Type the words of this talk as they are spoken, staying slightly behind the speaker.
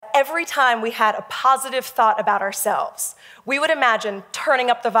every time we had a positive thought about ourselves, we would imagine turning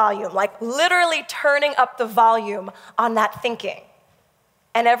up the volume, like literally turning up the volume on that thinking.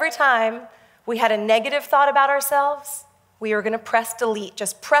 And every time we had a negative thought about ourselves, we were gonna press delete.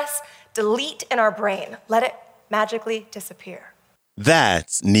 Just press delete in our brain. Let it magically disappear.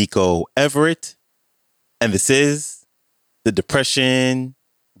 That's Nico Everett, and this is the Depression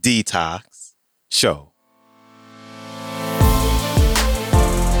Detox Show.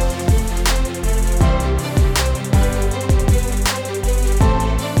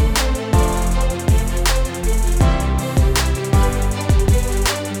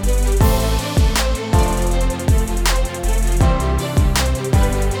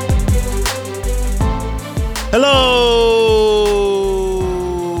 Hello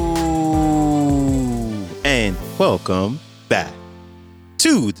and welcome back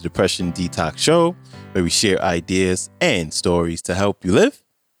to the Depression Detox Show, where we share ideas and stories to help you live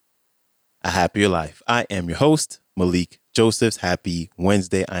a happier life. I am your host, Malik Josephs. Happy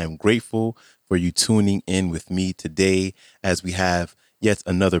Wednesday. I am grateful for you tuning in with me today as we have yet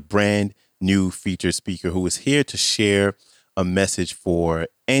another brand new featured speaker who is here to share a message for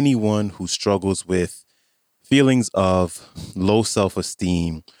anyone who struggles with feelings of low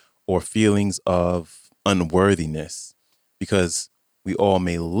self-esteem or feelings of unworthiness, because we all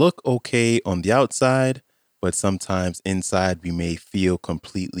may look okay on the outside, but sometimes inside we may feel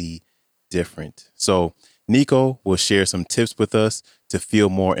completely different. So Nico will share some tips with us to feel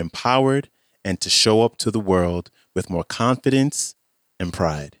more empowered and to show up to the world with more confidence and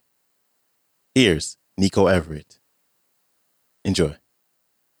pride. Here's Nico Everett. Enjoy.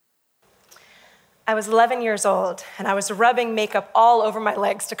 I was 11 years old, and I was rubbing makeup all over my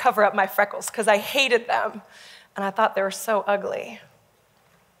legs to cover up my freckles because I hated them, and I thought they were so ugly.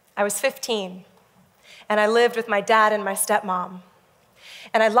 I was 15, and I lived with my dad and my stepmom,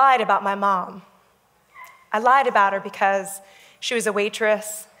 and I lied about my mom. I lied about her because she was a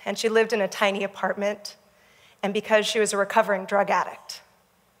waitress, and she lived in a tiny apartment, and because she was a recovering drug addict.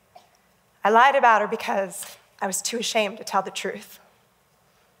 I lied about her because I was too ashamed to tell the truth.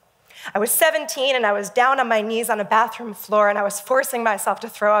 I was 17 and I was down on my knees on a bathroom floor and I was forcing myself to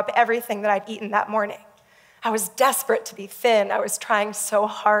throw up everything that I'd eaten that morning. I was desperate to be thin. I was trying so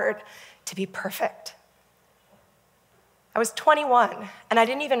hard to be perfect. I was 21 and I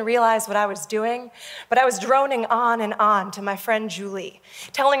didn't even realize what I was doing, but I was droning on and on to my friend Julie,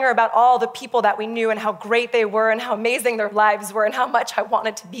 telling her about all the people that we knew and how great they were and how amazing their lives were and how much I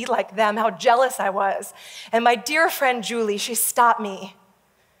wanted to be like them, how jealous I was. And my dear friend Julie, she stopped me.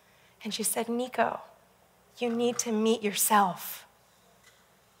 And she said, Nico, you need to meet yourself.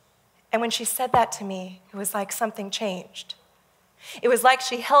 And when she said that to me, it was like something changed. It was like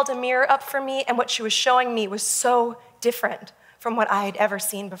she held a mirror up for me, and what she was showing me was so different from what I had ever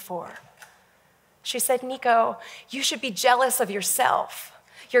seen before. She said, Nico, you should be jealous of yourself.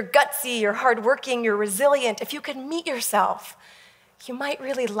 You're gutsy, you're hardworking, you're resilient. If you could meet yourself, you might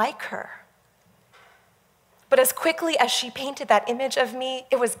really like her. But as quickly as she painted that image of me,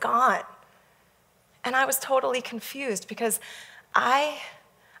 it was gone. And I was totally confused because I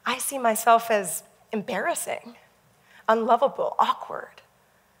see myself as embarrassing, unlovable, awkward.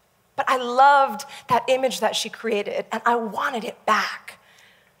 But I loved that image that she created, and I wanted it back.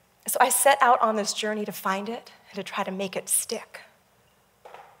 So I set out on this journey to find it and to try to make it stick.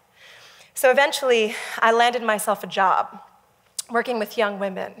 So eventually, I landed myself a job working with young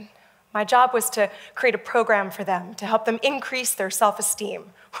women. My job was to create a program for them to help them increase their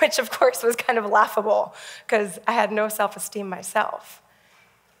self-esteem, which of course was kind of laughable because I had no self-esteem myself.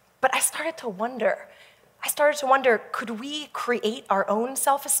 But I started to wonder, could we create our own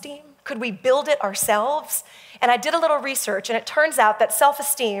self-esteem? Could we build it ourselves? And I did a little research, and it turns out that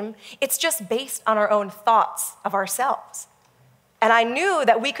self-esteem, it's just based on our own thoughts of ourselves. And I knew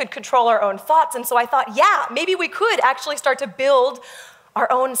that we could control our own thoughts, and so I thought, yeah, maybe we could actually start to build our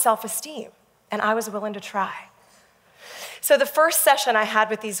own self-esteem, and I was willing to try. So the first session I had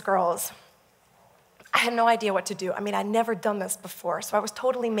with these girls, I had no idea what to do. I mean, I'd never done this before, so I was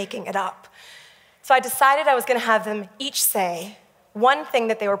totally making it up. So I decided I was gonna have them each say one thing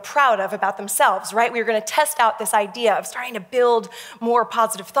that they were proud of about themselves, right? We were gonna test out this idea of starting to build more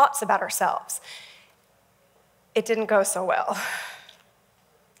positive thoughts about ourselves. It didn't go so well.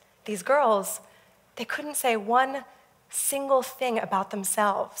 These girls, they couldn't say one single thing about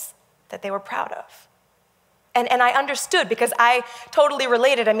themselves that they were proud of. And I understood because I totally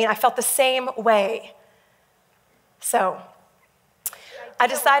related. I mean, I felt the same way. So I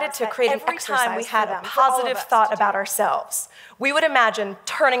decided to create an exercise. Every time we had a positive thought about ourselves, we would imagine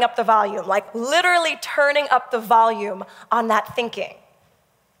turning up the volume, like literally turning up the volume on that thinking.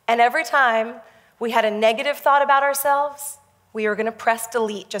 And every time we had a negative thought about ourselves, we were gonna press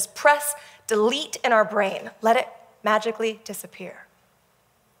delete. Just press delete in our brain. Let it magically disappear.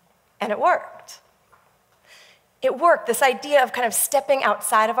 And it worked. It worked, this idea of kind of stepping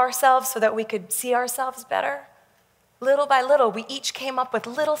outside of ourselves so that we could see ourselves better. Little by little, we each came up with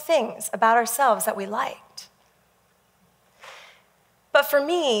little things about ourselves that we liked. But for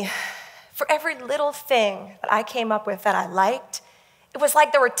me, for every little thing that I came up with that I liked, it was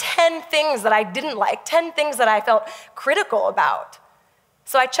like there were 10 things that I didn't like, 10 things that I felt critical about.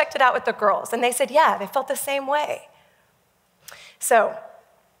 So I checked it out with the girls, and they said, yeah, they felt the same way. So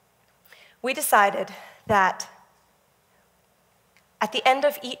we decided that at the end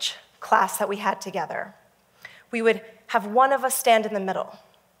of each class that we had together, we would have one of us stand in the middle,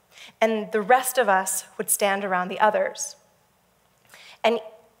 and the rest of us would stand around the others. And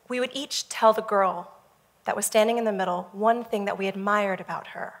we would each tell the girl that was standing in the middle one thing that we admired about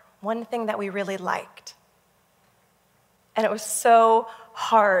her, one thing that we really liked. And it was so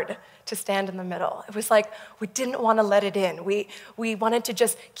hard to stand in the middle. It was like we didn't want to let it in. We wanted to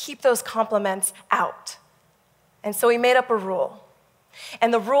just keep those compliments out. And so we made up a rule.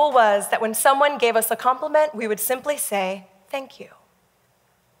 And the rule was that when someone gave us a compliment, we would simply say, thank you.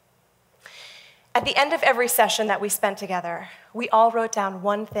 At the end of every session that we spent together, we all wrote down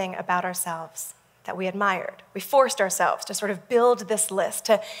one thing about ourselves that we admired. We forced ourselves to sort of build this list,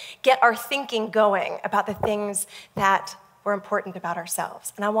 to get our thinking going about the things that were important about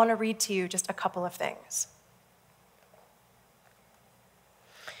ourselves. And I want to read to you just a couple of things.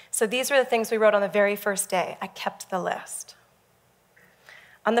 So these were the things we wrote on the very first day. I kept the list.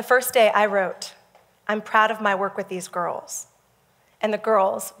 On the first day, I wrote, I'm proud of my work with these girls. And the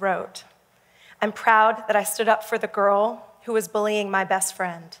girls wrote, I'm proud that I stood up for the girl who was bullying my best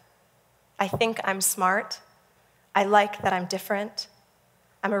friend. I think I'm smart. I like that I'm different.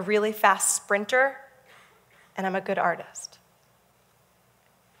 I'm a really fast sprinter, and I'm a good artist.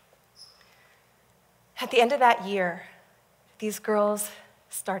 At the end of that year, these girls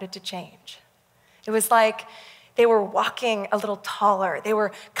started to change. It was like they were walking a little taller. They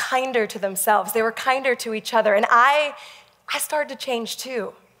were kinder to themselves. They were kinder to each other. And I started to change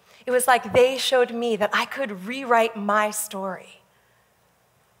too. It was like they showed me that I could rewrite my story.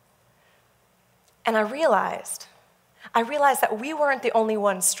 And I realized that we weren't the only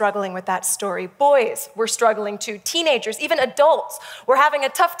ones struggling with that story. Boys were struggling too. Teenagers, even adults, were having a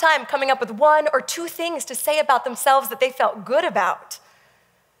tough time coming up with one or two things to say about themselves that they felt good about.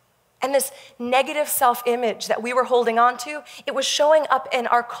 And this negative self-image that we were holding on to, it was showing up in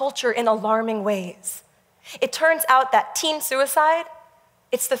our culture in alarming ways. It turns out that teen suicide,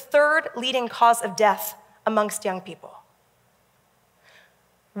 it's the third leading cause of death amongst young people.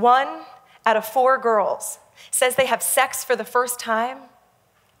 1 out of 4 girls says they have sex for the first time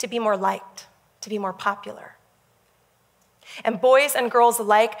to be more liked, to be more popular. And boys and girls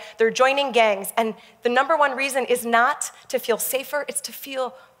alike, they're joining gangs, and the number one reason is not to feel safer, it's to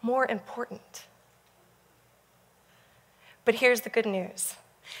feel more important. But here's the good news.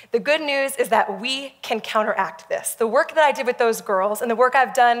 The good news is that we can counteract this. The work that I did with those girls and the work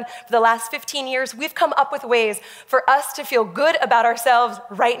I've done for the last 15 years, we've come up with ways for us to feel good about ourselves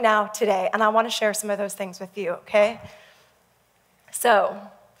right now, today. And I want to share some of those things with you, okay? So,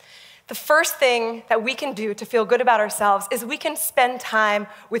 the first thing that we can do to feel good about ourselves is we can spend time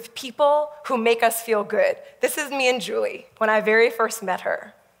with people who make us feel good. This is me and Julie, when I very first met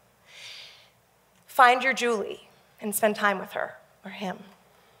her. Find your Julie and spend time with her or him.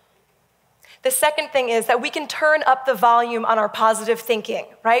 The second thing is that we can turn up the volume on our positive thinking,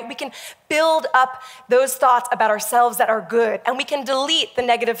 right? We can build up those thoughts about ourselves that are good, and we can delete the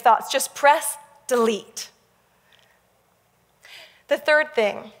negative thoughts. Just press delete. The third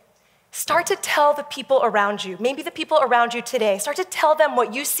thing, start to tell the people around you, maybe the people around you today, start to tell them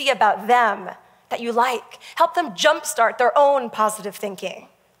what you see about them that you like. Help them jumpstart their own positive thinking.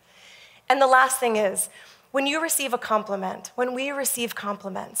 And the last thing is, when you receive a compliment, when we receive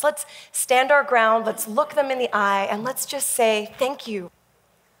compliments, let's stand our ground, let's look them in the eye, and let's just say, thank you.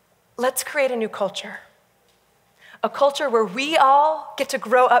 Let's create a new culture. A culture where we all get to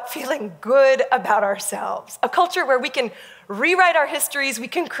grow up feeling good about ourselves. A culture where we can rewrite our histories, we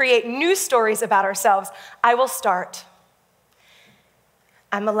can create new stories about ourselves. I will start.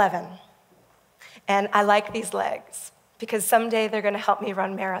 I'm 11, and I like these legs because someday they're gonna help me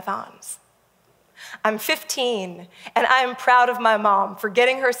run marathons. I'm 15, and I am proud of my mom for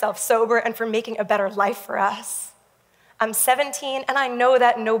getting herself sober and for making a better life for us. I'm 17, and I know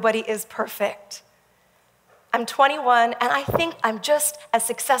that nobody is perfect. I'm 21, and I think I'm just as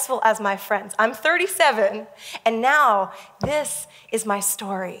successful as my friends. I'm 37, and now this is my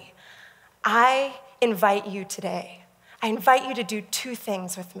story. I invite you today. I invite you to do two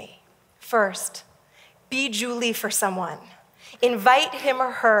things with me. First, be Julie for someone. Invite him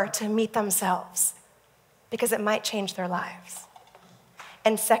or her to meet themselves, because it might change their lives.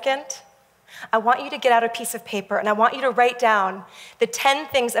 And second, I want you to get out a piece of paper, and I want you to write down the 10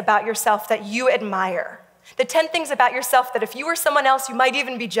 things about yourself that you admire. The 10 things about yourself that if you were someone else, you might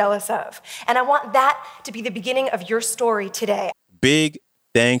even be jealous of. And I want that to be the beginning of your story today. Big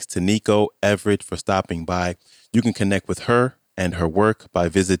thanks to Niko Everett for stopping by. You can connect with her and her work by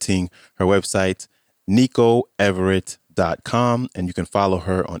visiting her website, NikoEverett.com, and you can follow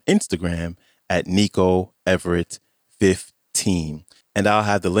her on Instagram at NikoEverett15. And I'll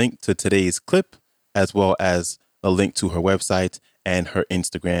have the link to today's clip as well as a link to her website and her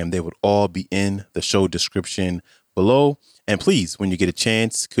Instagram. They would all be in the show description below. And please, when you get a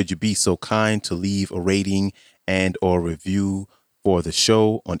chance, could you be so kind to leave a rating and or review for the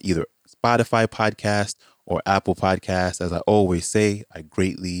show on either Spotify podcast or Apple Podcast? As I always say, I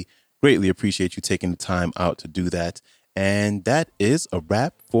greatly appreciate you taking the time out to do that. And that is a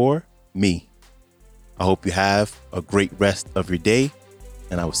wrap for me. I hope you have a great rest of your day,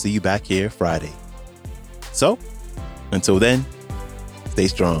 and I will see you back here Friday. So, until then, stay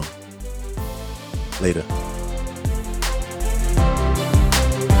strong. Later.